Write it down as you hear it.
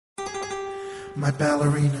My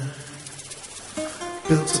ballerina,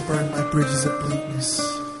 built to burn my bridges of bleakness.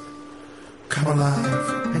 Come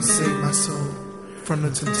alive and save my soul from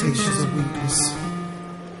the temptations of weakness.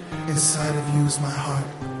 Inside of you is my heart.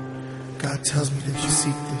 God tells me that you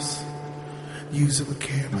seek this. Use it with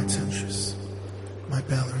care, my temptress, my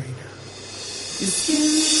ballerina. Your skin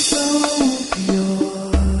so pure.